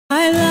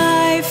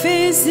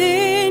is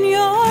in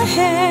your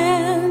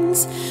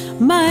hands.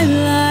 My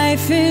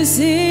life is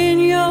in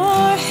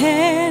your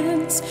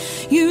hands.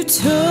 You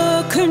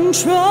took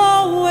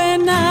control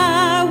when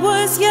I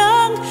was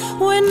young,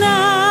 when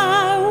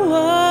I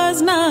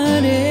was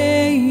not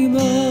able.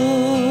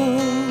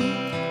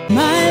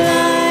 My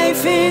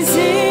life is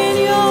in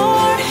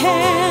your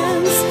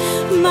hands.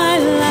 My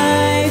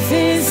life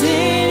is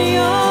in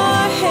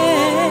your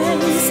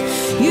hands.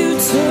 You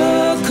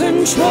took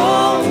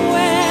control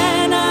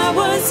when I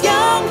was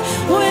young,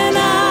 when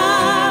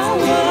I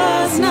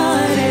was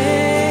not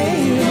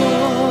able.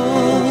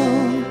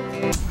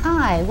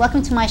 Hi,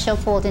 welcome to my show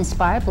called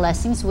Inspired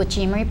Blessings with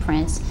Jean Marie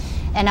Prince.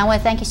 And I want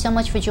to thank you so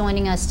much for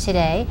joining us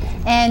today.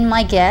 And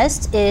my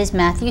guest is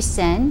Matthew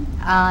Senn.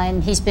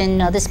 And he's been,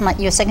 this is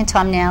your second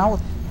time now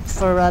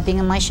for being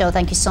on my show.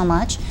 Thank you so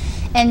much.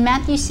 And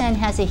Matthew Senn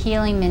has a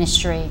healing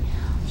ministry.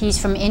 He's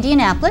from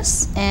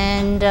Indianapolis,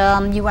 and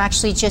you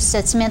actually just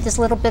at Samantha's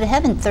Little Bit of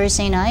Heaven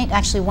Thursday night,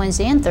 actually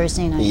Wednesday and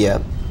Thursday night.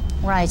 Yep.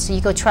 Right, so you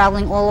go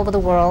traveling all over the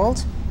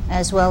world,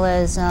 as well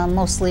as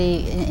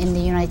mostly in the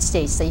United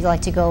States, that you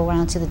like to go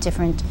around to the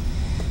different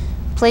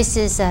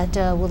places that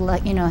would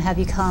let you know, have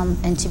you come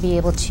and to be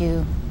able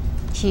to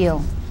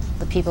heal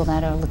the people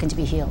that are looking to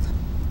be healed.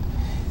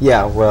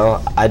 Yeah,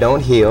 well, I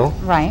don't heal.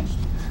 Right.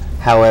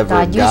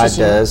 However, God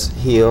does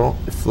heal,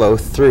 flow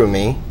through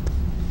me,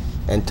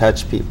 and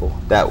touch people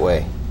that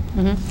way.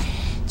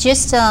 Mm-hmm.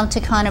 Just to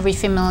kind of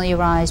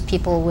refamiliarize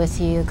people with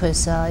you,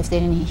 because if they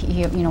didn't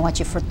hear, watch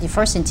your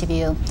first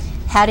interview,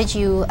 how did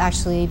you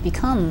actually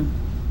become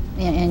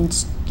and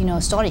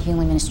start a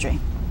healing ministry?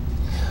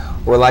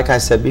 Well, like I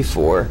said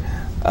before,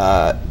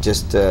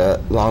 just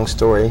a long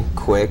story,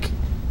 quick.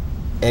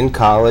 In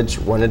college,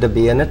 wanted to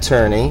be an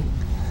attorney,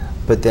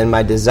 but then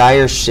my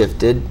desire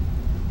shifted.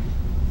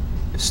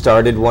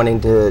 Started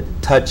wanting to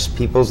touch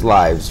people's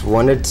lives,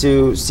 wanted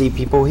to see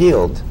people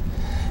healed.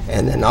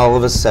 And then all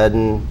of a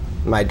sudden,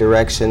 my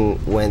direction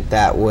went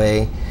that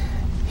way.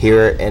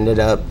 Here ended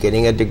up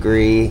getting a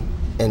degree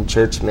in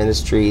church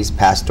ministries,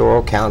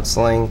 pastoral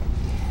counseling,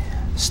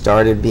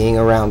 started being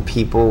around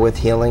people with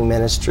healing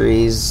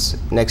ministries.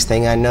 Next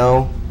thing I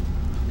know,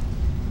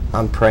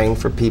 I'm praying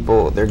for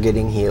people, they're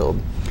getting healed.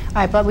 All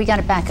right, but we got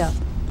to back up,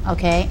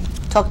 okay?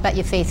 Talk about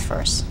your faith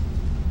first,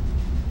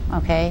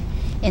 okay?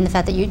 In the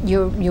fact that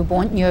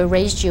you're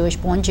raised Jewish,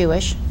 born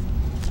Jewish.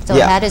 So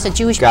yeah. how does a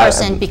Jewish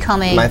person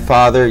become a... My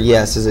father,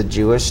 yes, is a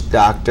Jewish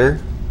doctor.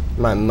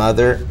 My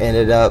mother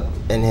ended up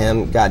and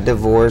him got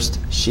divorced.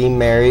 She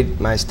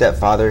married my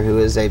stepfather, who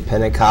is a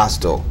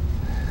Pentecostal.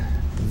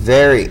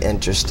 Very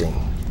interesting.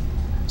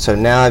 So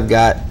now I've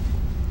got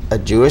a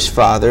Jewish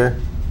father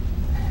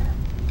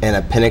and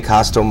a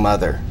Pentecostal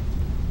mother.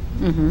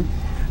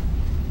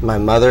 Mm-hmm. My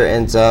mother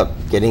ends up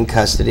getting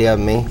custody of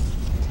me,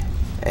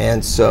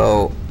 and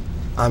so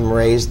I'm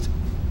raised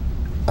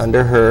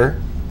under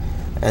her,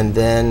 and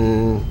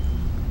then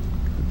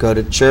go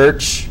to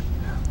church.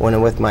 When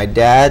I'm with my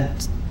dad,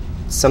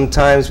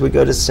 sometimes we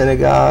go to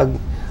synagogue,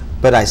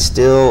 but I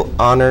still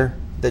honor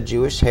the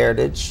Jewish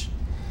heritage.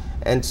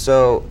 And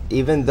so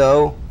even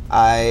though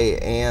I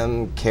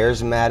am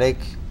charismatic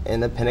in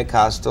the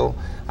Pentecostal,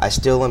 I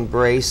still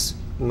embrace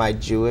my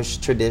Jewish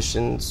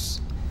traditions,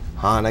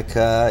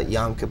 Hanukkah,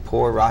 Yom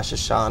Kippur, Rosh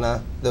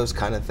Hashanah, those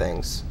kind of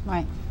things.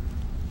 Right.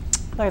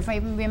 But if I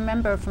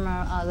remember from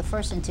the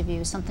first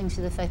interview, something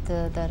to the effect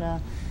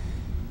that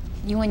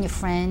you and your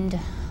friend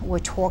were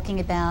talking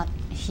about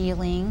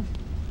healing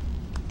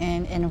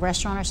in a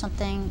restaurant or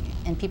something,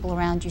 and people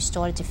around you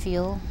started to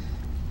feel?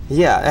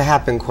 Yeah, it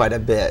happened quite a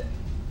bit.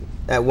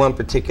 At one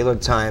particular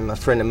time, a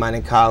friend of mine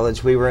in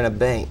college, we were in a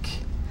bank,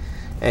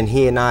 and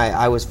he and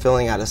I was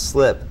filling out a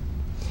slip,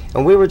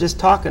 and we were just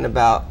talking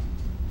about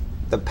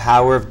the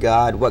power of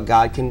God, what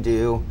God can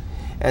do,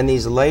 and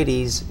these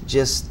ladies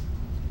just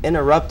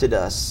interrupted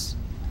us,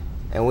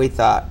 and we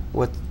thought,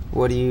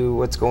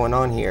 what's going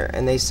on here?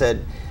 And they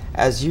said,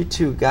 as you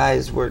two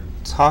guys were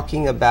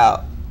talking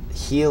about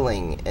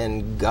healing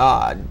and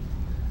God,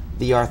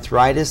 the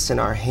arthritis in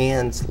our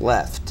hands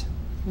left.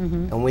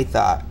 Mm-hmm. And we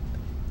thought,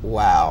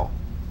 wow.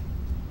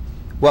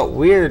 What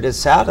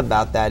weirdest out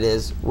about that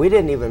is we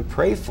didn't even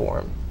pray for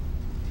him.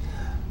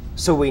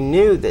 So we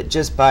knew that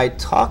just by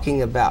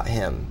talking about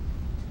him,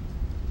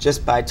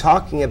 just by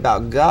talking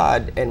about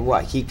God and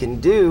what he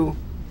can do,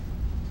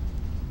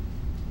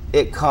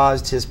 it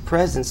caused his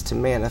presence to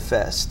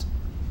manifest.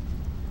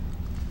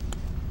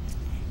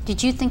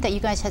 Did you think that you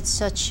guys had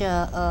such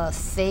a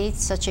faith,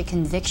 such a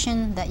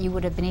conviction that you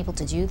would have been able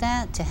to do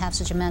that, to have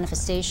such a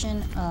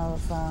manifestation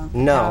of the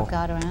power of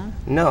God around?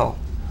 No.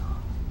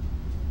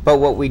 But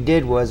what we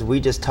did was we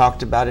just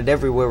talked about it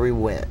everywhere we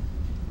went.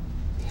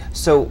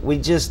 So we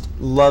just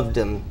loved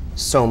him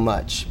so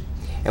much.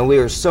 And we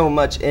were so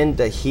much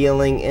into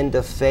healing,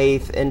 into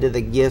faith, into the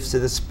gifts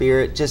of the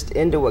Spirit, just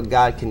into what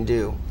God can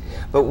do.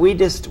 But we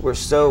just were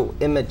so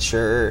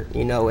immature,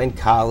 in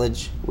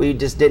college. We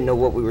just didn't know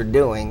what we were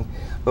doing.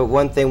 But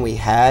one thing we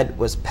had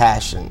was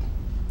passion.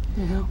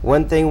 Mm-hmm.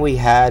 One thing we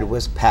had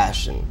was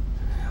passion.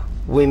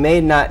 We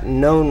may not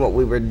known what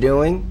we were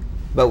doing,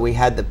 but we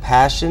had the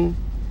passion.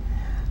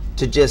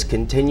 to just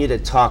continue to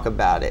talk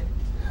about it.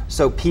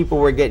 So people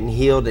were getting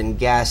healed in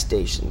gas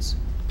stations.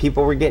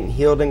 People were getting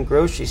healed in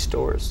grocery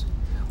stores.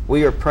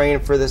 We were praying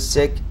for the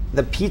sick.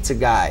 The pizza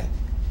guy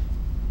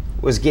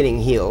was getting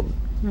healed.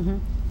 Mm-hmm.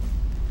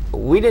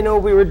 We didn't know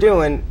what we were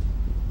doing,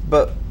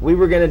 but we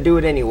were going to do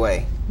it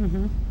anyway.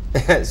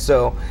 Mm-hmm.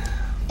 So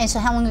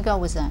how long ago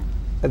was that?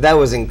 that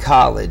was in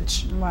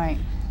college. Right.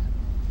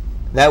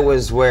 That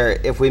was where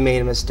if we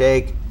made a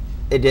mistake,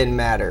 it didn't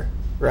matter,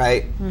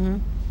 right? Mm-hmm.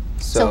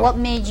 So what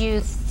made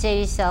you say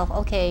to yourself,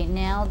 okay,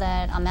 now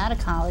that I'm out of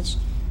college,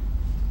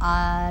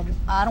 I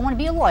don't want to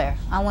be a lawyer.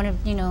 I want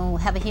to,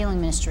 have a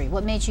healing ministry.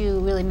 What made you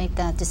really make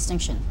that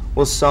distinction?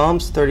 Well,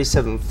 Psalms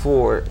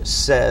 37:4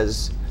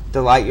 says,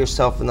 delight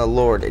yourself in the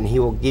Lord, and he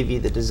will give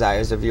you the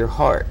desires of your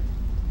heart.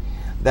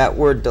 That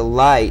word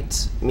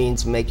delight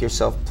means make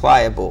yourself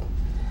pliable.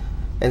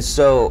 And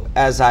so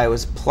as I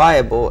was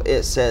pliable,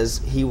 it says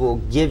he will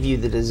give you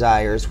the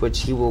desires, which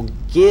he will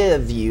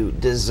give you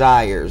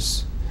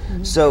desires.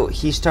 Mm-hmm. So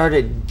he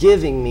started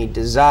giving me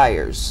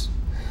desires.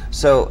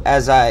 So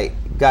as I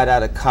got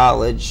out of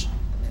college,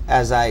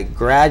 as I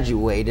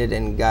graduated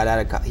and got out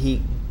of college,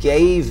 he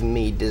gave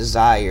me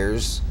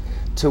desires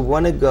to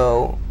want to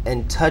go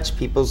and touch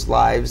people's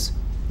lives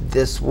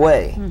this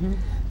way. Mm-hmm.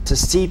 To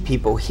see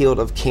people healed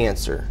of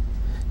cancer,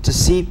 to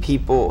see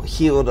people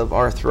healed of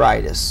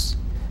arthritis,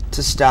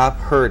 to stop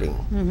hurting.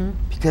 Mm-hmm.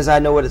 Because I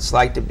know what it's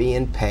like to be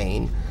in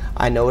pain.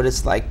 I know what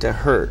it's like to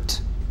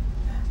hurt.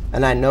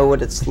 And I know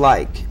what it's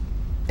like.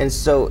 And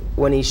so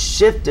when he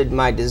shifted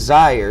my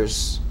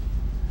desires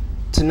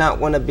to not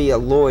want to be a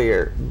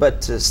lawyer,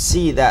 but to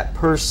see that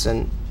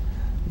person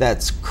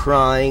that's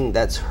crying,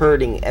 that's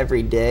hurting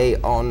every day,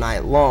 all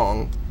night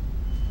long,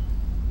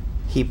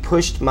 he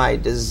pushed my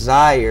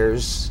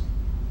desires,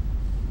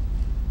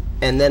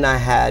 and then I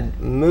had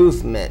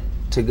movement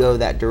to go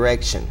that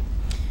direction.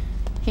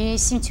 He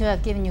seemed to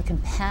have given you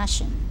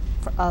compassion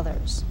for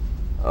others.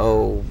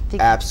 Oh,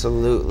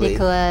 absolutely.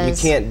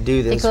 Because you can't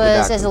do this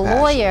without as compassion.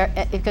 a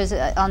lawyer, because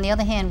on the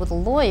other hand, with a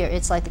lawyer,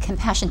 it's like the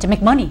compassion to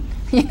make money.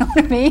 You know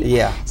what I mean?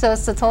 Yeah. So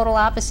it's the total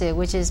opposite,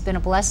 which has been a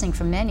blessing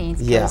for many.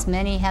 Because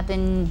many have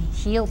been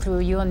healed through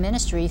your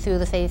ministry, through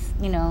the faith,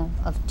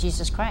 of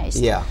Jesus Christ.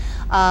 Yeah.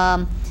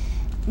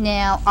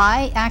 Now,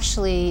 I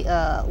actually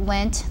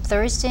went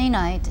Thursday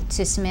night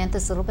to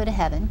Samantha's Little Bit of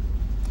Heaven,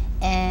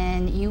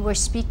 and you were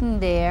speaking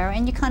there,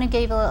 and you kind of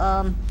gave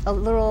a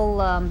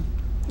little,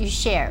 you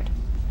shared.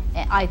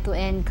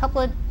 And a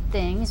couple of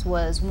things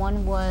was,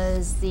 one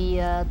was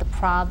the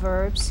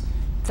Proverbs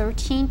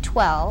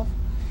 13:12.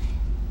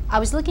 I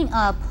was looking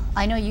up,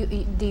 I know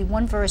the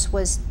one verse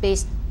was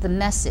based, the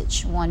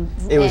Message one.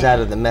 It was out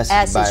of the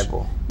Message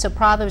Bible. So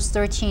Proverbs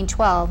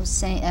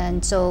 13:12,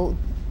 and so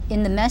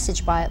in the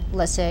Message Bible,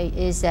 let's say,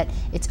 is that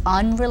it's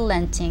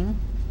unrelenting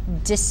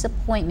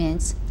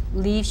disappointments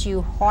leaves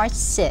you heart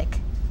sick,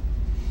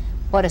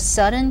 but a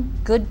sudden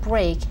good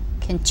break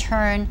can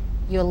turn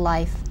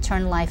life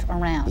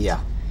around.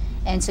 Yeah.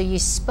 And so you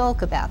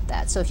spoke about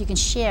that. So if you can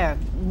share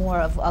more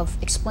of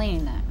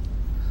explaining that.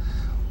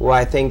 Well,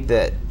 I think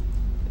that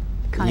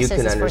you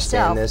can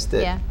understand this,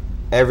 that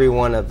every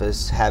one of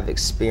us have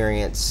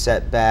experienced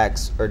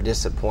setbacks or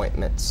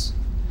disappointments.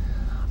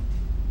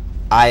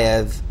 I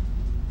have,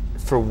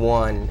 for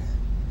one,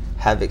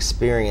 have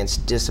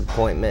experienced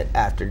disappointment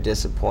after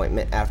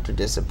disappointment after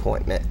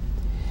disappointment.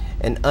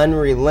 An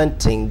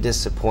unrelenting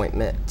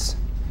disappointment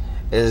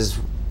is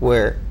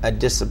where a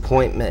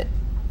disappointment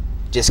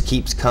just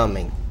keeps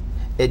coming.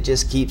 It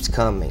just keeps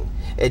coming.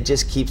 It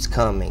just keeps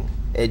coming.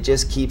 It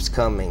just keeps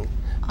coming.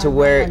 To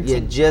where you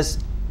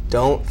just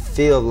don't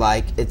feel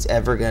like it's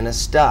ever going to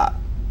stop.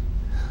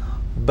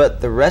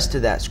 But the rest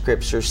of that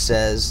scripture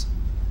says,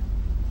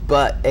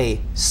 but a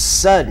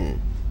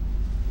sudden,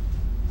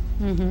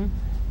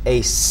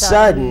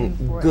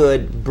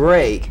 good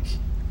break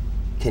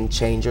can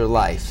change your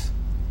life.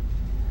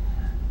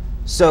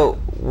 So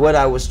what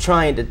I was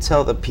trying to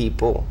tell the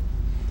people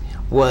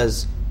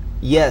was,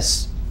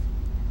 yes,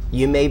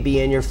 you may be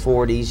in your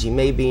 40s, you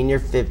may be in your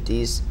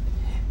 50s,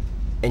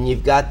 and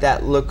you've got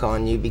that look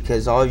on you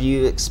because all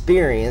you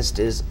experienced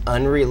is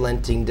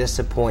unrelenting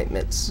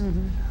disappointments.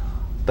 Mm-hmm.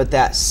 But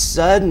that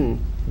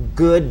sudden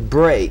good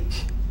break,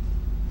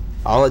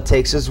 all it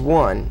takes is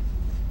one,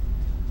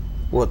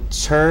 will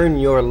turn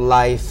your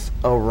life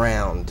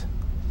around.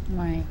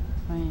 Right,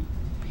 right.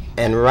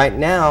 And right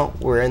now,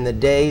 we're in the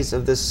days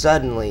of the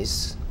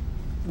suddenlies.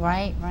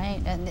 Right, right.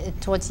 And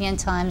towards the end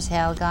times,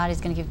 how God is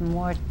going to give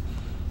more,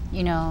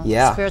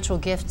 spiritual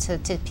gift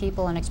to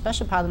people, and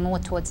especially probably more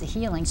towards the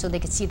healing, so they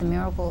could see the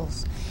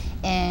miracles.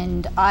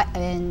 And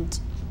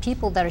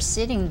people that are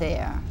sitting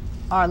there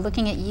are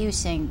looking at you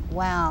saying,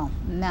 wow,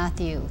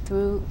 Matthew,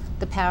 through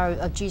the power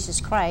of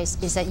Jesus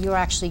Christ, is that you're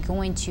actually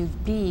going to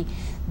be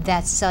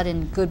that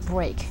sudden good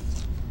break.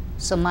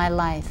 So my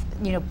life,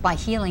 by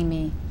healing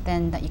me,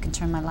 then that you can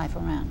turn my life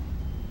around,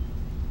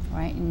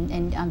 right?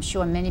 And I'm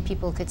sure many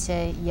people could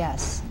say,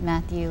 yes,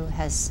 Matthew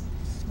has,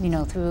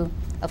 through,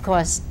 of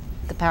course,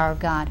 the power of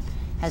God,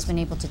 has been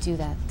able to do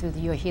that through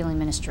your healing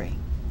ministry.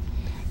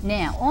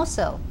 Now,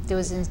 also, there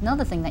was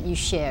another thing that you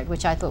shared,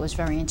 which I thought was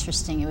very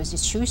interesting. It was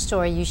a true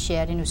story you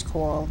shared, and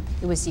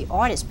it was the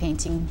artist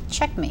painting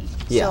Checkmate.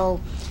 Yeah.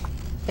 So,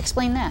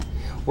 explain that.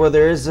 Well,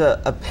 there is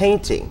a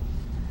painting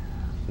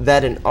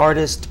that an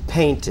artist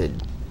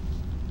painted.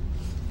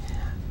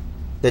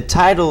 The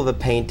title of the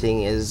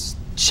painting is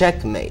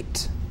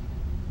Checkmate.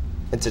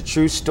 It's a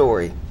true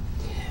story.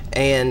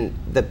 And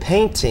the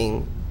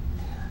painting,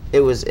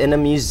 it was in a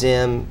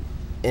museum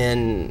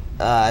in,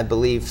 I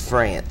believe,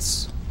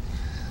 France.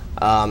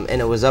 And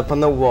it was up on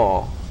the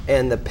wall.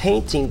 And the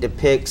painting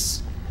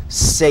depicts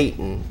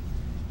Satan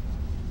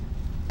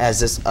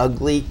as this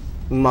ugly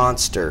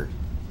monster.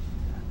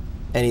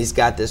 And he's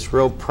got this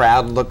real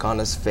proud look on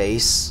his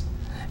face.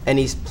 And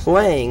he's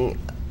playing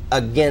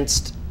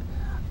against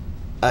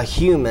a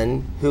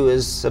human who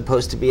is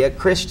supposed to be a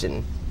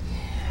Christian.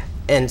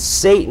 And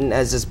Satan,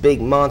 as this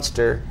big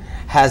monster,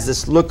 has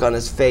this look on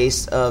his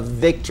face of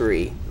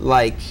victory,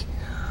 like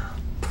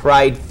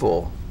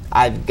prideful,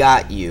 I've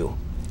got you.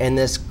 And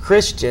this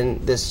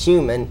Christian, this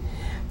human,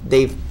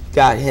 they've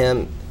got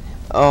him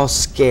all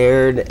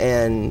scared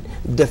and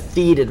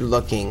defeated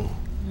looking.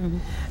 Mm-hmm.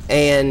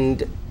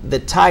 And the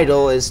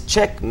title is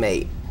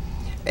Checkmate.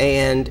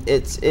 And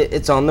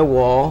it's on the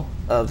wall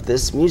of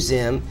this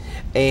museum.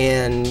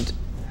 And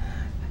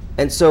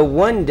so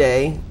one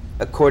day,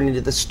 according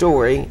to the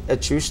story, a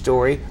true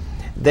story,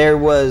 there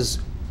was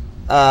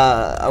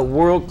a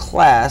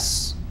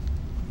world-class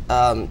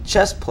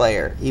chess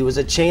player. He was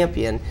a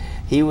champion.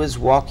 He was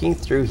walking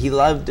through, he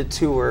loved to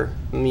tour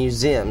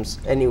museums,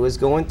 and he was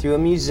going through a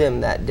museum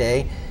that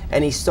day,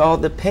 and he saw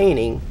the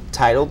painting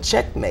titled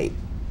Checkmate.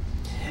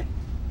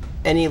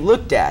 And he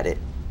looked at it,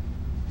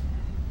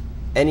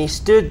 and he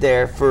stood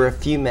there for a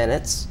few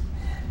minutes,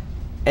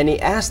 and he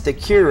asked the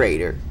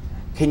curator,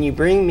 can you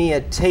bring me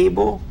a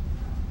table,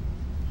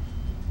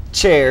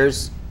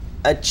 chairs,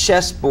 a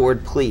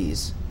chessboard,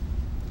 please?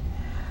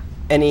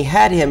 And he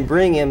had him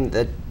bring him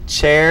the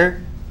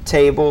chair,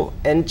 table,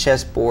 and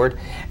chessboard,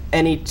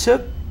 and he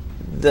took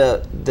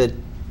the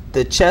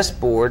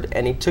chessboard,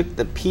 and he took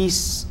the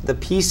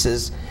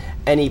pieces,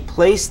 and he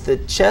placed the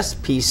chess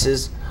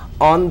pieces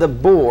on the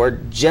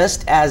board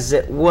just as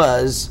it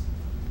was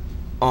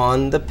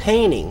on the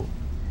painting.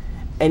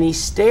 And he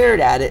stared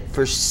at it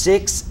for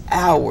 6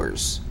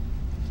 hours.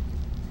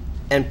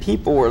 And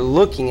people were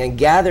looking and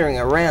gathering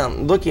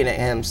around, looking at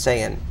him,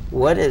 saying,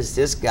 what is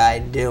this guy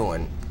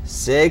doing?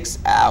 6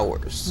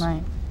 hours.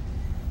 Right.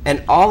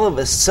 And all of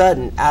a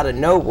sudden, out of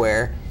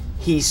nowhere,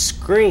 he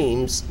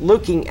screams,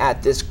 looking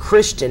at this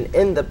Christian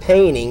in the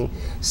painting,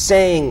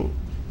 saying,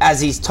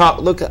 as he's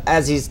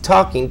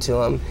talking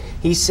to him,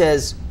 he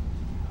says,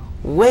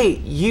 wait,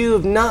 you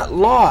have not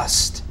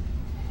lost.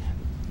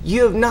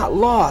 You have not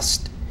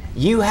lost.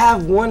 You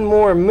have one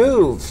more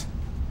move.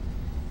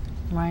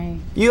 Right.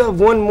 You have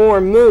one more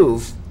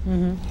move.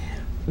 Mm-hmm.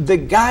 The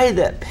guy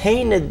that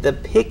painted the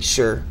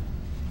picture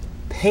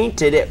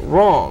painted it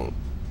wrong.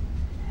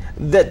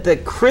 That the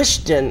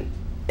Christian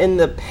in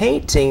the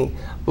painting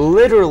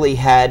literally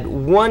had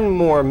one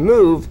more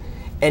move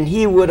and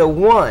he would have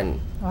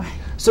won. Right.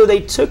 So they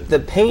took the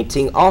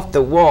painting off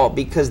the wall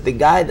because the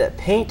guy that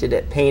painted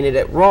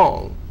it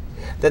wrong.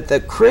 That the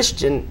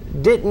Christian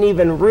didn't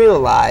even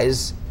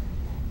realize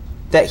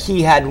that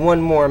he had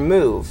one more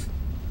move.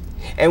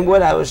 And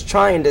what I was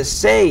trying to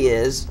say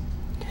is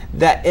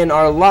that in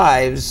our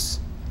lives,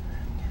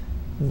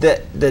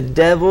 the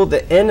devil,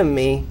 the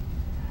enemy,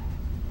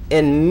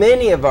 in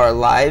many of our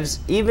lives,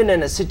 even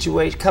in a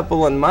situation,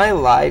 couple in my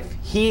life,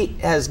 he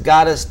has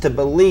got us to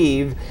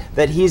believe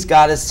that he's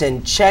got us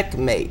in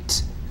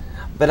checkmate.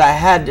 But I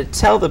had to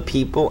tell the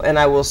people, and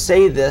I will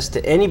say this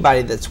to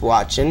anybody that's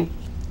watching,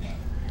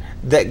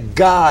 that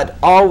God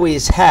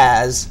always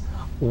has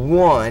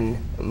one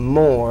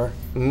more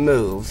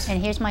move.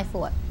 And here's my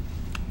thought.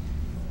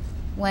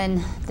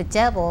 When the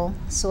devil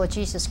saw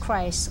Jesus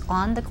Christ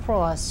on the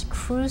cross,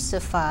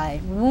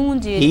 crucified,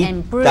 wounded,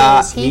 and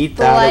bruised, he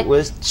thought it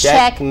was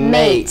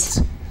checkmate.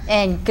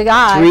 And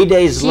God, 3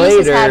 days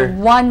Jesus later, had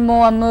one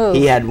more move.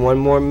 He had one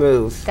more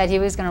move. That he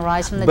was going to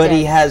rise from the But dead.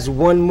 he has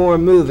one more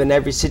move in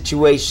every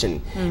situation.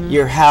 Mm-hmm.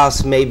 Your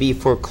house may be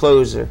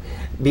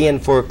in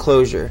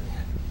foreclosure.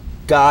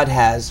 God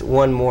has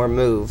one more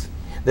move.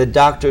 The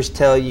doctors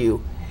tell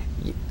you,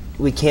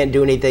 we can't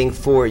do anything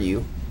for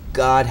you.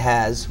 God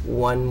has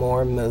one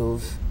more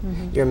move.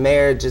 Mm-hmm. Your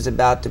marriage is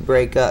about to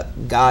break up.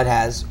 God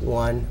has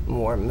one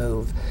more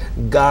move.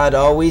 God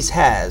always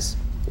has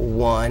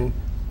one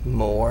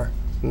more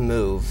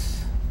move.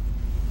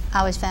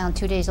 I was found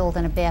 2 days old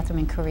in a bathroom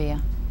in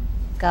Korea.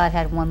 God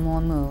had one more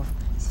move.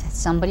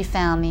 Somebody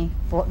found me,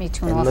 brought me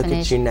to an orphanage. And look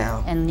at you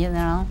now. And you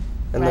know,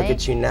 and right? look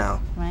at you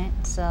now. Right?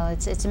 So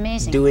it's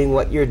amazing. Doing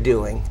what you're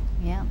doing.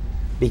 Yeah.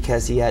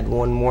 Because he had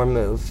one more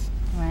move.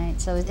 Right,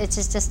 so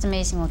it's just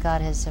amazing what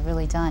God has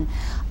really done.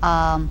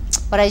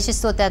 But I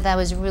just thought that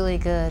was really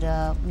good,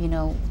 you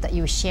know, that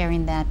you were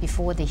sharing that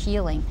before the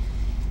healing.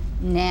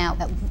 Now,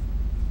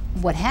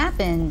 what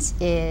happens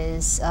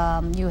is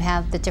you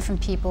have the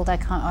different people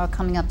that are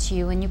coming up to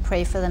you and you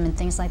pray for them and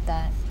things like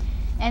that.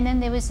 And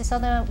then there was this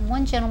other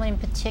one gentleman in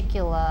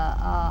particular.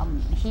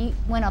 He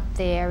went up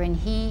there, and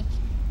he,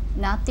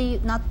 not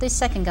the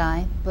second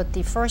guy, but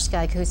the first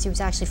guy, because he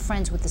was actually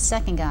friends with the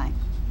second guy,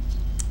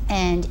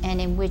 and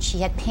in which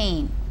he had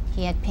pain.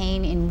 He had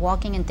pain in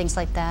walking and things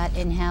like that,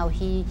 and how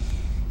he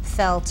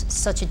felt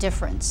such a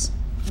difference.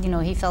 You know,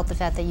 he felt the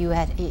fact that you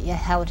had,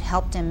 how it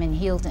helped him and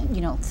healed him,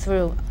 you know,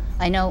 through,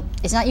 I know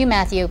it's not you,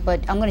 Matthew,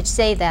 but I'm going to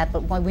say that,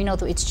 but we know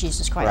that it's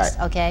Jesus Christ,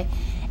 Right. okay?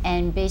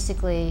 And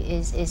basically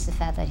is the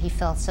fact that he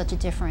felt such a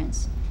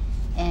difference.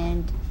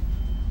 And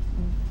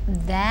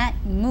that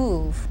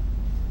move,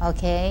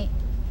 okay,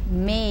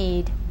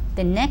 made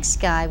the next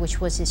guy,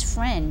 which was his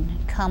friend,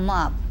 come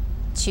up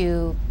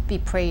to be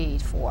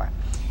prayed for.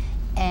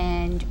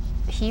 And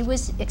he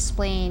was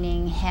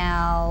explaining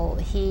how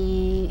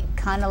he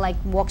kind of like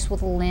walks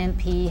with a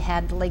limp. He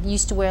had like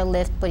used to wear a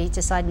lift, but he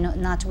decided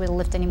not to wear the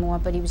lift anymore,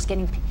 but he was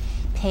getting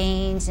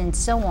pains and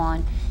so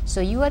on. So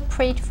you had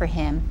prayed for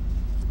him,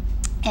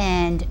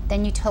 and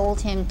then you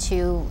told him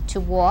to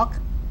walk,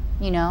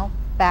 you know,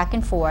 back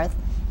and forth,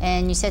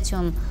 and you said to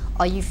him,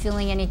 "Are you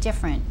feeling any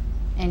different?"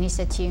 And he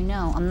said to you,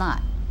 "No, I'm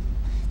not."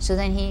 So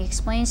then he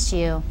explains to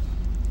you,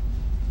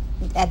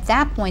 at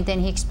that point, then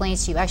he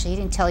explains to you, actually he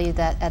didn't tell you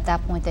that at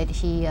that point that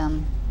he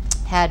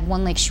had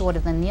one leg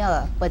shorter than the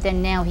other, but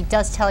then now he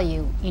does tell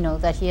you, you know,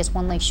 that he has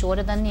one leg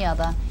shorter than the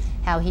other,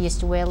 how he used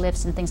to wear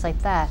lifts and things like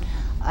that,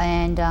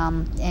 and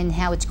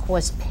how it's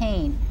caused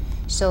pain.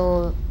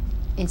 So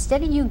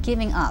instead of you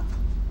giving up,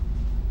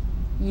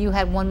 you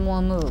had one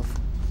more move,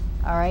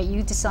 all right?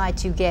 You decide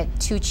to get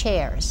 2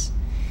 chairs.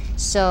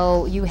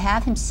 So you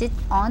have him sit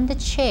on the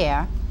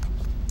chair,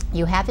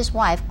 you have his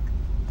wife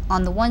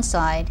on the one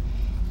side,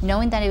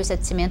 knowing that it was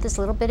at Samantha's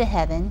little bit of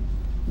heaven,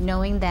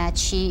 knowing that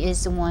she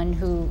is the one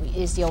who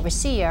is the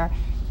overseer.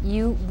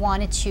 You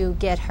wanted to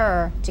get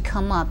her to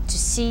come up to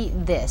see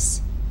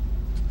this,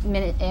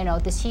 you know,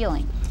 this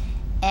healing.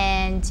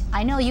 And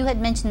I know you had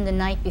mentioned the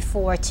night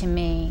before to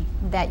me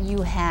that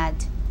you had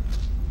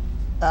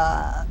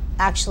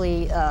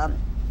actually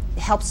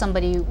helped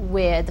somebody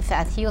with the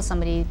fact, heal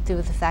somebody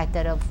through the fact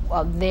that of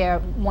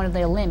one of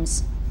their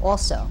limbs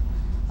also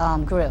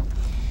grew.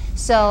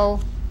 So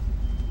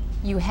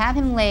you have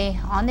him lay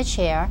on the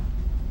chair,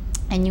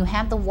 and you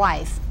have the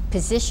wife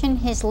position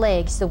his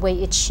legs the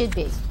way it should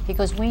be,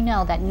 because we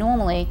know that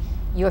normally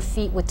your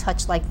feet would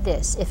touch like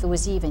this if it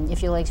was even,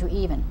 if your legs were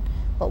even.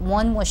 But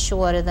one was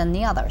shorter than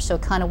the other, so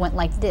it kind of went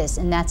like this,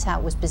 and that's how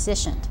it was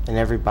positioned. And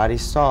everybody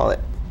saw it.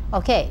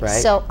 Okay,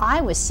 right? So I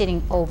was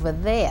sitting over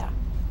there,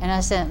 and I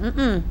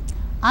said,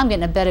 I'm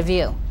getting a better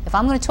view. If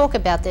I'm going to talk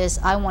about this,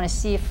 I want to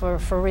see it for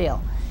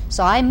real.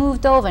 So I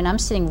moved over, and I'm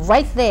sitting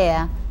right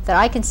there, that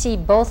I can see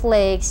both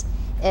legs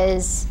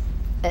as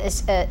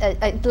let's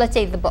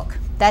say the book.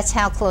 That's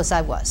how close I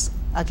was,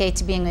 okay,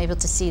 to being able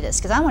to see this,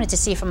 because I wanted to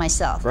see it for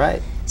myself.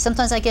 Right.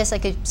 Sometimes I guess I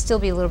could still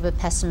be a little bit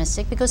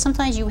pessimistic, because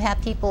sometimes you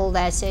have people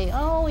that say,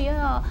 "Oh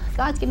yeah,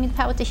 God's given me the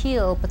power to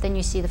heal," but then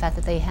you see the fact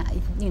that they,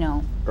 you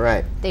know,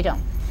 right, they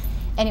don't.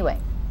 Anyway,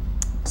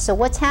 so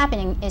what's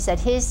happening is that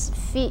his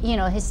feet, you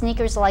know, his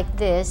sneakers are like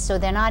this, so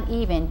they're not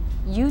even.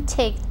 You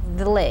take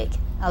the leg,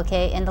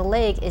 okay, and the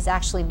leg is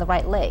actually the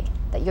right leg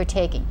that you're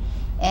taking,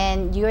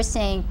 and you're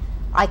saying,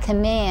 I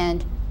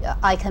command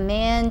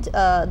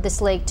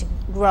this leg to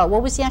grow.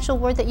 What was the actual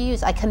word that you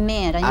used? I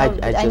command.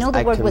 I know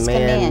the word was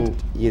command. I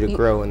command you to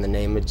grow in the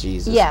name of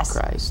Jesus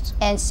Christ.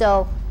 And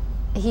so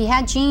he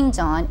had jeans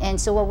on, and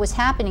so what was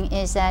happening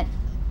is that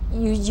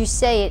you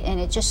say it,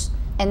 and it just,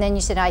 and then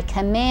you said, I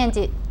command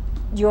it,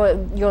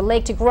 your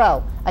leg to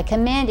grow. I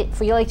command it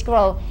for your leg to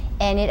grow,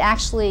 and it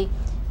actually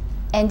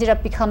ended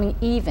up becoming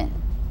even.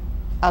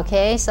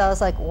 Okay, so I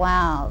was like,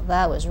 wow,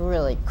 that was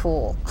really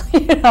cool,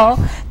 you know,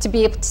 to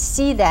be able to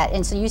see that.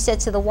 And so you said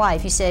to the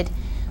wife, you said,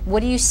 what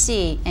do you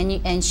see?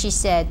 And she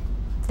said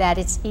that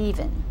it's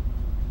even,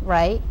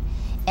 right?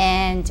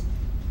 And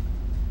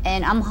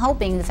I'm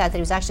hoping the fact that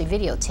it was actually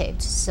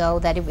videotaped, so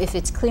that if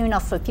it's clear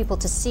enough for people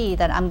to see,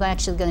 that I'm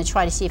actually going to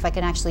try to see if I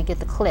can actually get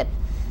the clip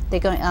they're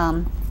going,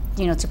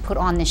 you know, to put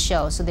on this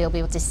show, so they'll be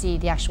able to see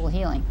the actual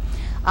healing.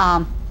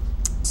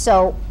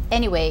 So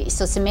anyway,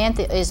 so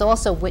Samantha is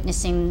also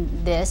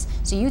witnessing this.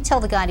 So you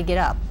tell the guy to get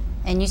up,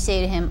 and you say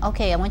to him,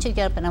 okay, I want you to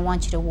get up and I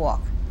want you to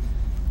walk.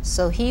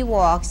 So he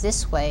walks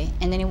this way,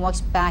 and then he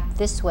walks back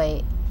this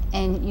way,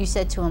 and you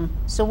said to him,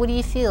 so what do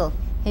you feel?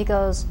 He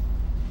goes,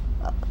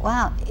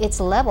 wow, it's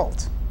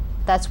leveled.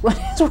 That's what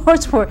his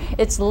words were.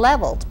 It's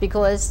leveled,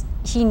 because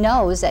he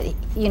knows that,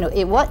 you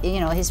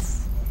know,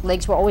 his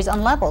legs were always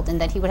unleveled,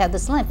 and that he would have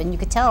this limp, and you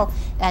could tell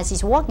as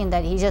he's walking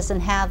that he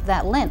doesn't have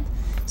that limp.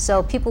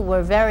 So people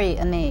were very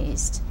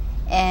amazed,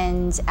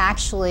 and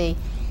actually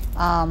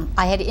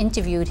I had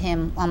interviewed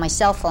him on my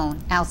cell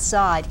phone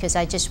outside, because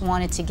I just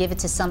wanted to give it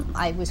to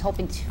I was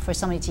hoping for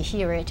somebody to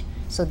hear it,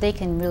 so they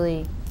can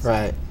really,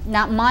 right,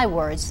 not my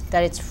words,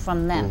 that it's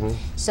from them.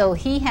 So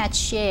he had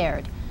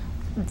shared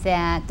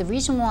that the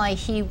reason why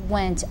he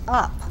went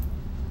up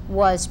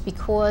was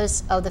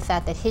because of the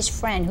fact that his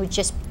friend, who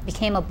just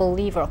became a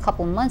believer a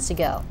couple months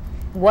ago,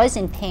 was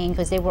in pain,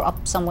 because they were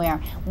up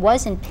somewhere,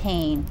 was in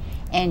pain,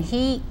 and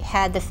he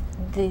had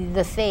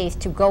the faith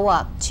to go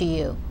up to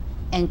you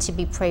and to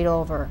be prayed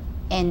over,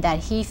 and that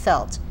he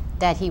felt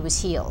that he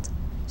was healed.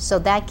 So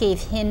that gave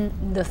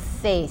him the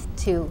faith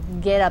to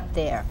get up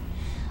there,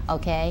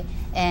 okay?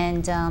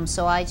 And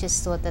so I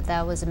just thought that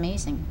that was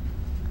amazing,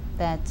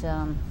 that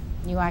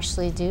you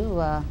actually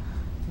do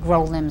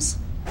grow limbs,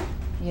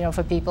 you know,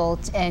 for people,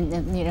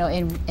 and you know,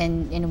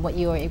 in what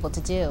you were able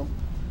to do.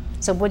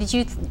 So what did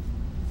you,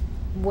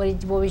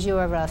 what was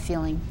your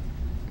feeling?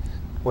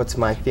 What's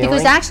my feeling?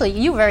 Because actually,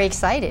 you were very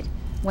excited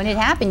when it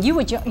happened. You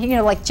were, you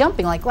know, like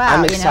jumping, like wow.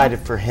 I'm excited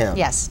for him.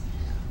 Yes.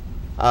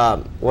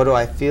 What do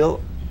I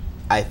feel?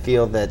 I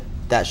feel that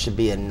that should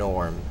be a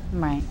norm.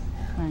 Right.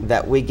 Right.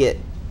 That we get.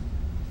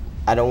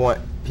 I don't want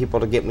people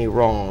to get me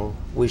wrong.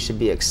 We should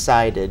be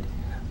excited,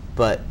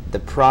 but the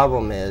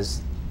problem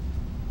is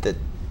that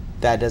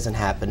that doesn't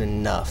happen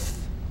enough.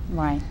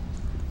 Right.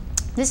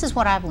 This is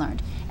what I've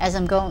learned as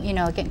I'm going, you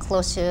know, getting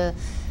closer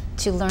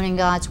to learning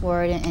God's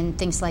word and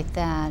things like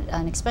that,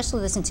 and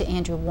especially listening to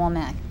Andrew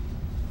Womack.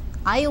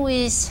 I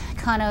always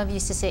kind of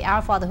used to say,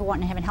 "Our Father who art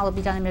in heaven, hallowed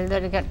be thy name,"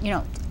 you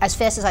know, as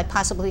fast as I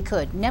possibly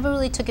could. Never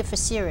really took it for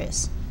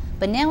serious.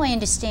 But now I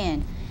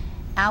understand.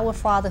 Our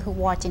Father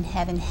who art in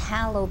heaven,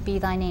 hallowed be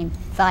thy name.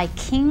 Thy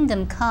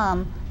kingdom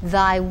come,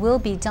 thy will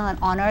be done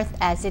on earth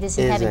as it is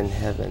in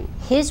heaven.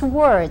 His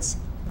words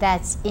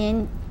that's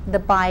in the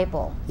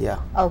Bible,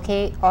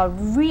 okay, are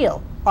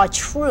real, are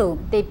true.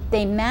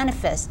 They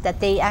manifest, that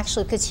they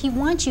actually, because he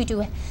wants you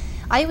to,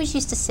 I always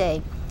used to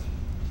say,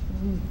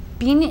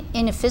 being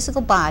in a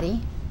physical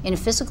body, in a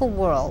physical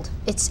world,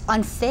 it's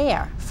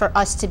unfair for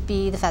us to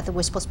be the fact that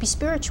we're supposed to be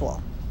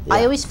spiritual.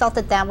 I always felt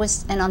that that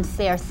was an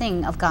unfair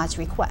thing of God's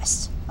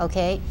request,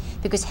 okay?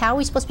 Because how are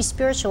we supposed to be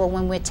spiritual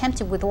when we're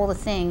tempted with all the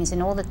things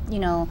and all the, you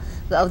know,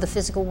 of the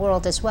physical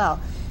world as well?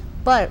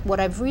 But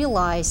what I've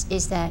realized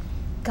is that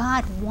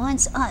God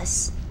wants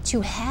us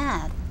to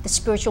have the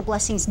spiritual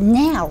blessings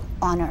now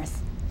on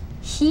earth,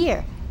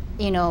 here,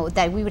 you know,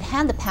 that we would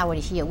have the power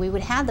to heal, we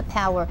would have the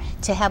power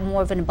to have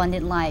more of an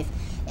abundant life,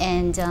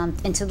 and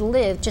to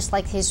live just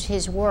like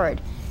His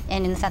word,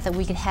 and in the fact that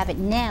we could have it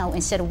now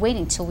instead of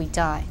waiting till we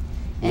die.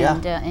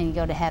 And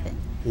go to heaven.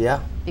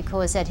 Yeah.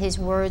 Because that His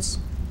words,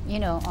 you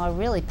know, are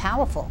really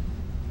powerful.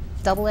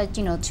 Double-edged,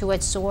 you know,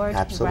 two-edged sword.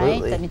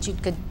 Absolutely. Right? That you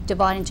could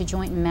divide into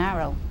joint and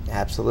marrow.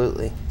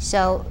 Absolutely.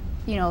 So,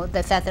 you know,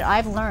 the fact that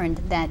I've learned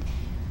that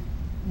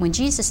when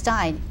Jesus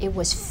died, it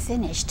was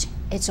finished.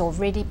 It's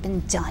already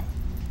been done.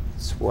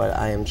 That's what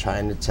I am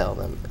trying to tell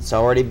them. It's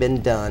already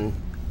been done.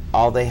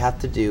 All they have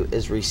to do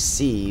is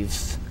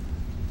receive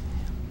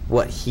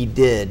what He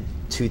did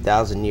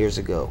 2,000 years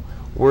ago.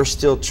 We're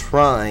still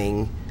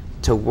trying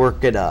to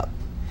work it up.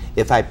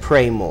 If I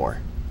pray more,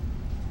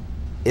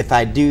 if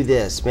I do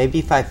this, maybe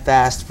if I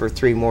fast for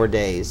 3 more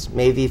days,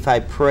 maybe if I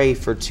pray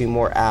for 2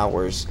 more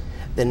hours,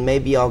 then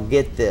maybe I'll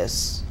get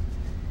this.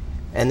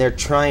 And they're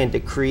trying to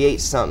create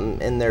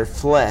something in their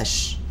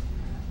flesh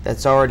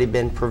that's already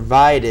been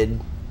provided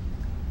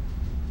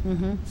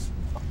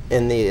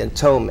in the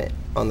atonement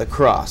on the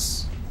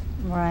cross.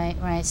 Right,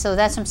 right. So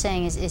that's what I'm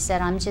saying is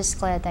that I'm just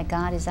glad that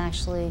God has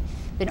actually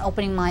been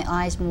opening my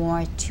eyes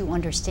more to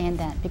understand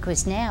that,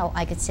 because now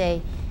I could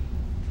say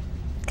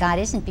God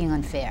isn't being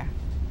unfair.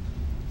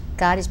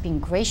 God is being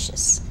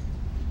gracious.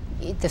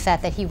 The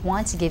fact that He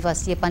wants to give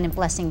us the abundant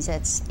blessings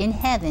that's in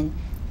heaven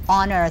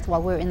on earth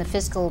while we're in the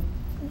physical,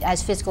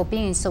 as physical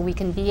beings, so we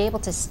can be able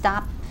to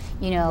stop,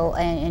 you know,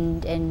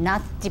 and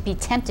not to be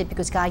tempted,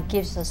 because God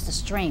gives us the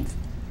strength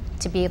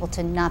to be able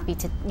to not be,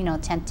 you know,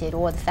 tempted,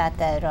 or the fact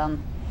that,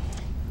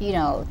 you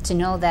know, to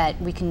know that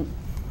we can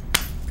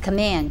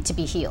command to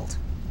be healed.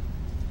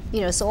 You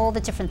know, so all the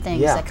different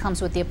things that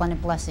comes with the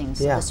abundant blessings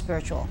of the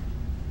spiritual.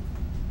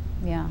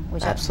 Yeah,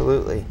 which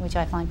absolutely. Which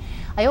I find.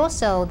 I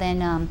also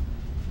then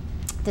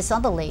this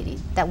other lady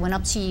that went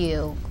up to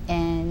you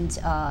and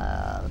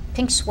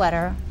pink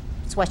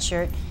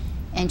sweatshirt,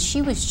 and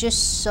she was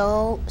just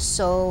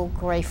so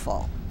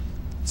grateful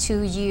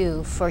to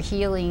you for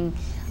healing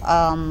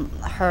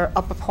her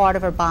upper part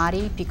of her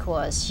body,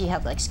 because she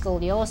had like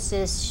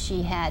scoliosis.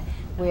 She had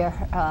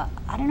where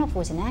I don't know if it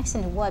was an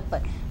accident or what,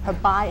 but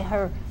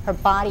her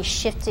body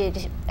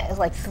shifted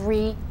like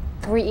three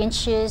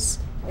inches.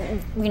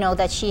 You know,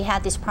 that she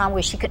had this problem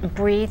where she couldn't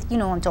breathe. You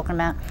know what I'm talking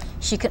about.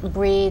 She couldn't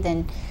breathe,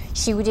 and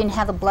she didn't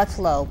have the blood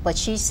flow. But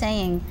she's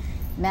saying,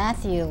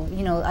 Matthew,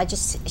 you know,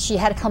 she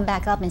had to come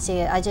back up and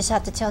say, I just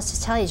have to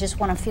tell you,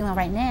 just what I'm feeling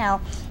right now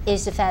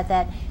is the fact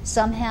that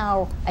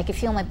somehow I could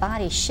feel my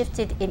body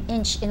shifted an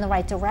inch in the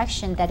right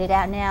direction, that it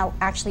now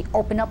actually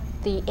opened up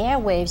the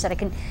airwaves, that I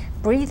can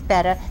breathe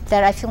better,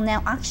 that I feel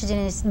now oxygen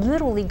is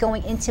literally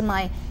going into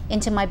my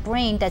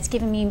brain, that's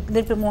giving me a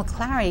little bit more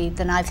clarity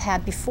than I've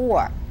had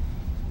before.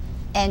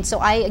 And so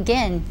I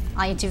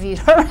interviewed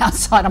her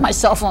outside on my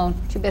cell phone.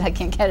 Too bad I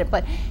can't get it.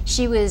 But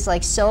she was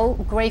like so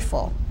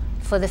grateful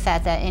for the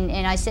fact that,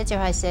 and I said to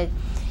her, I said,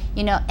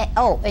 you know,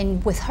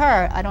 and with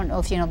her, I don't know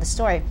if you know the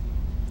story,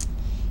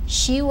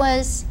 she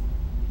was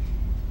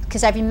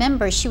because I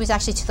remember she was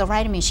actually to the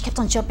right of me. She kept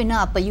on jumping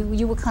up, but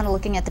you were kind of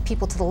looking at the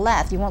people to the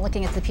left. You weren't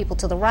looking at the people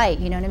to the right.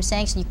 You know what I'm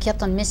saying? So you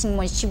kept on missing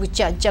when she would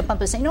jump up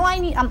and say, "No,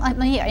 I'm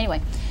here."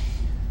 Anyway,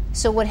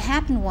 so what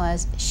happened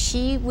was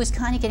she was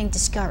kind of getting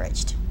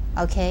discouraged.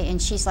 Okay,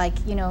 and she's like,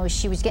 you know,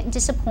 she was getting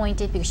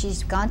disappointed because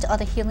she's gone to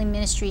other healing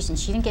ministries and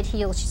she didn't get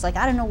healed. She's like,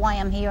 I don't know why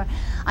I'm here.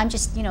 I'm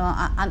just, you know,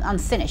 I'm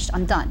finished.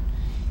 I'm done.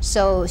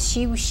 So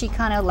she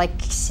kind of like,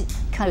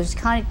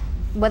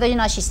 whether or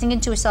not she's thinking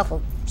to herself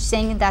or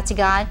saying that to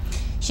God,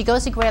 she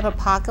goes to grab her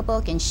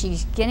pocketbook and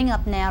she's getting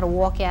up now to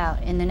walk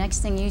out. And the next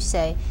thing you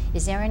say,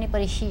 is there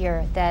anybody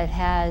here that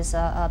has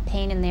a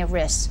pain in their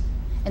wrists?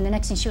 And the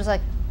next thing she was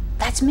like,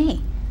 that's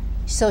me.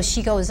 So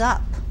she goes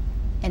up.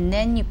 And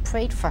then you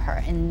prayed for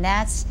her,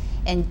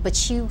 but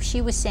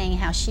she was saying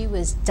how she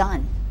was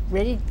done,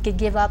 ready to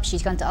give up.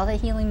 She's gone to other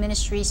healing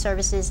ministry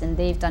services, and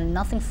they've done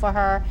nothing for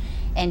her,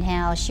 and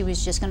how she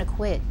was just going to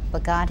quit.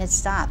 But God had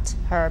stopped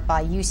her by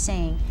you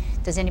saying,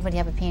 "Does anybody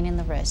have a pain in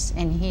the wrist?"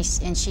 And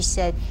she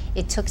said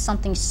it took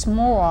something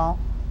small.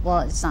 Well,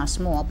 it's not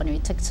small, but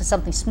it took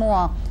something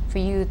small for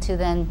you to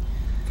then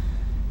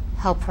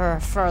help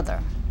her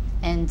further.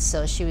 And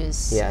so she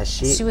was. Yeah,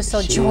 she was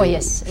so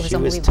joyous. It was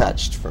unbelievable. She was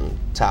touched from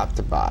top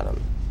to bottom.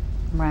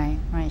 Right.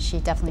 She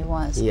definitely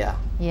was. Yeah.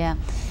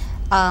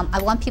 I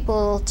want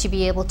people to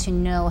be able to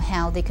know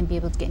how they can be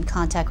able to get in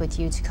contact with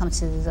you to come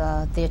to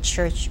their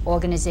church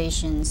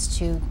organizations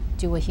to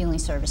do a healing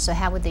service. So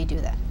how would they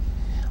do that?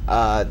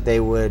 They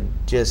would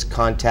just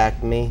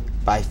contact me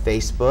by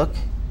Facebook.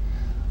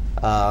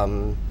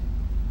 Also,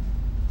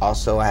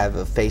 I have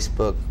a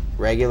Facebook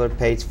regular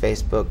page,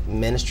 Facebook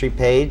ministry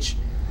page,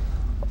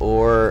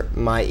 or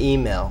my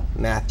email,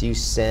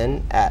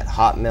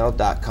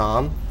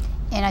 matthewsenn@hotmail.com.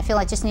 And I feel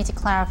I just need to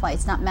clarify,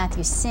 it's not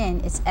Matthew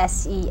Senn, it's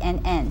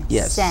S-E-N-N.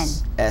 Yes, Senn.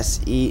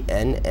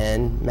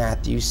 S-E-N-N,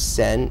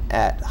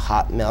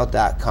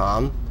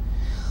 matthewsenn@hotmail.com.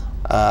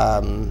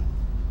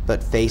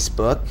 But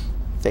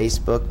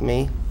Facebook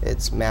me,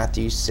 it's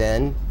Matthew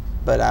Senn,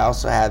 but I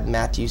also have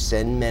Matthew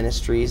Senn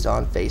Ministries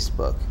on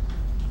Facebook.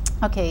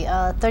 Okay,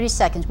 30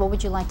 seconds. What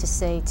would you like to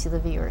say to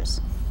the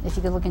viewers? If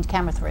you could look into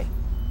camera 3.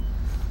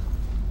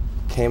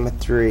 Camera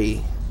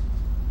 3.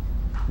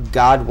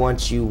 God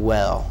wants you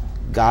well.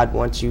 God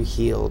wants you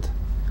healed.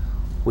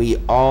 We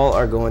all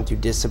are going through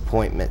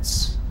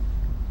disappointments.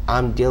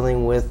 I'm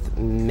dealing with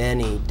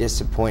many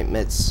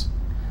disappointments.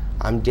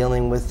 I'm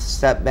dealing with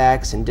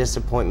setbacks and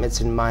disappointments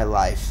in my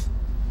life.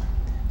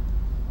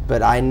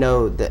 But I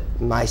know that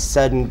my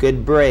sudden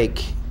good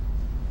break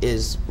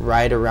is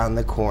right around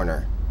the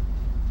corner.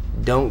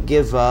 Don't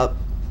give up.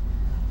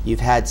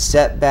 You've had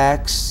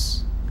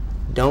setbacks.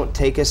 Don't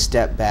take a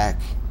step back,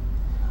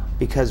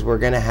 because we're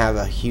going to have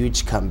a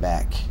huge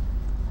comeback.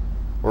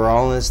 We're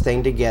all in this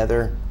thing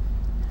together.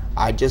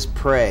 I just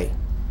pray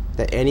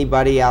that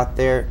anybody out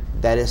there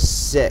that is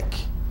sick,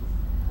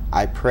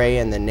 I pray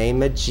in the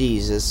name of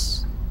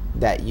Jesus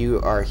that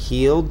you are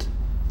healed,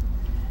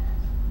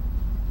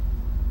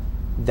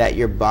 that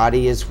your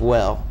body is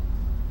well.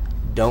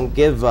 Don't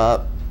give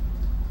up.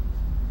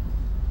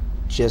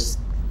 Just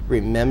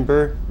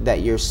remember that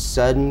your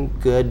sudden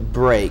good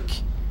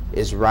break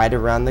is right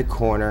around the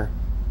corner,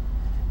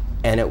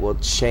 and it will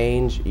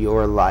change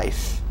your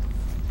life.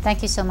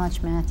 Thank you so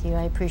much, Matthew.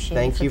 I appreciate it.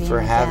 Thank you for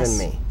having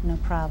me. No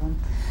problem.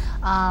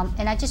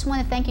 And I just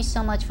want to thank you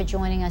so much for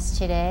joining us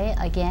today.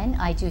 Again,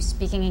 I do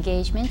speaking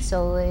engagements,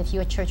 so if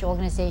your church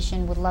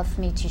organization would love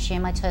for me to share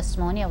my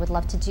testimony, I would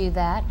love to do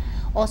that.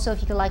 Also,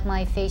 if you could like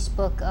my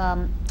Facebook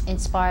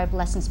Inspired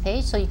Blessings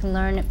page, so you can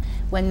learn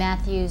when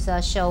Matthew's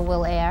show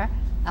will air.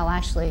 Oh,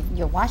 actually,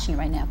 you're watching it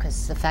right now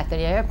because the fact that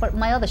it aired, but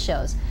my other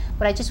shows.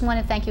 But I just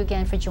want to thank you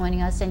again for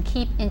joining us, and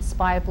keep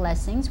Inspired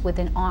Blessings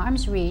within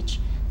arm's reach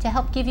to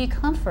help give you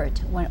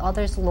comfort when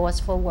others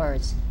lost for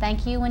words.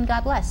 Thank you, and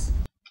God bless.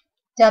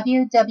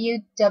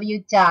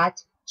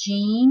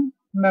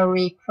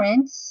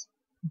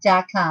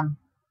 www.jeanmarieprince.com.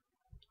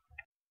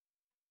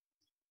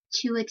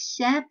 To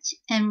accept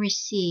and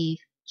receive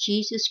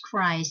Jesus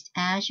Christ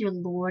as your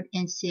Lord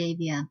and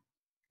Savior,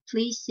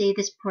 please say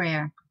this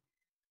prayer.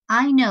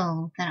 I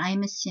know that I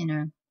am a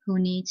sinner who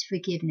needs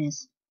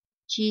forgiveness.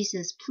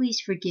 Jesus, please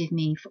forgive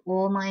me for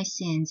all my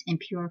sins and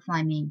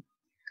purify me.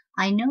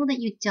 I know that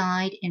you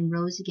died and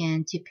rose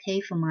again to pay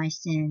for my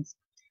sins.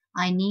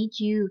 I need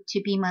you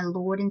to be my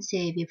Lord and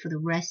Savior for the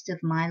rest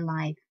of my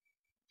life.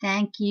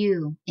 Thank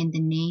you in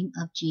the name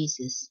of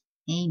Jesus.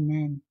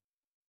 Amen.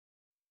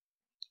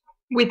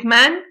 With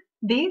man,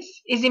 this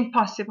is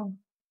impossible,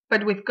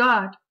 but with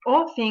God,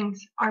 all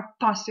things are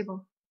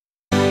possible.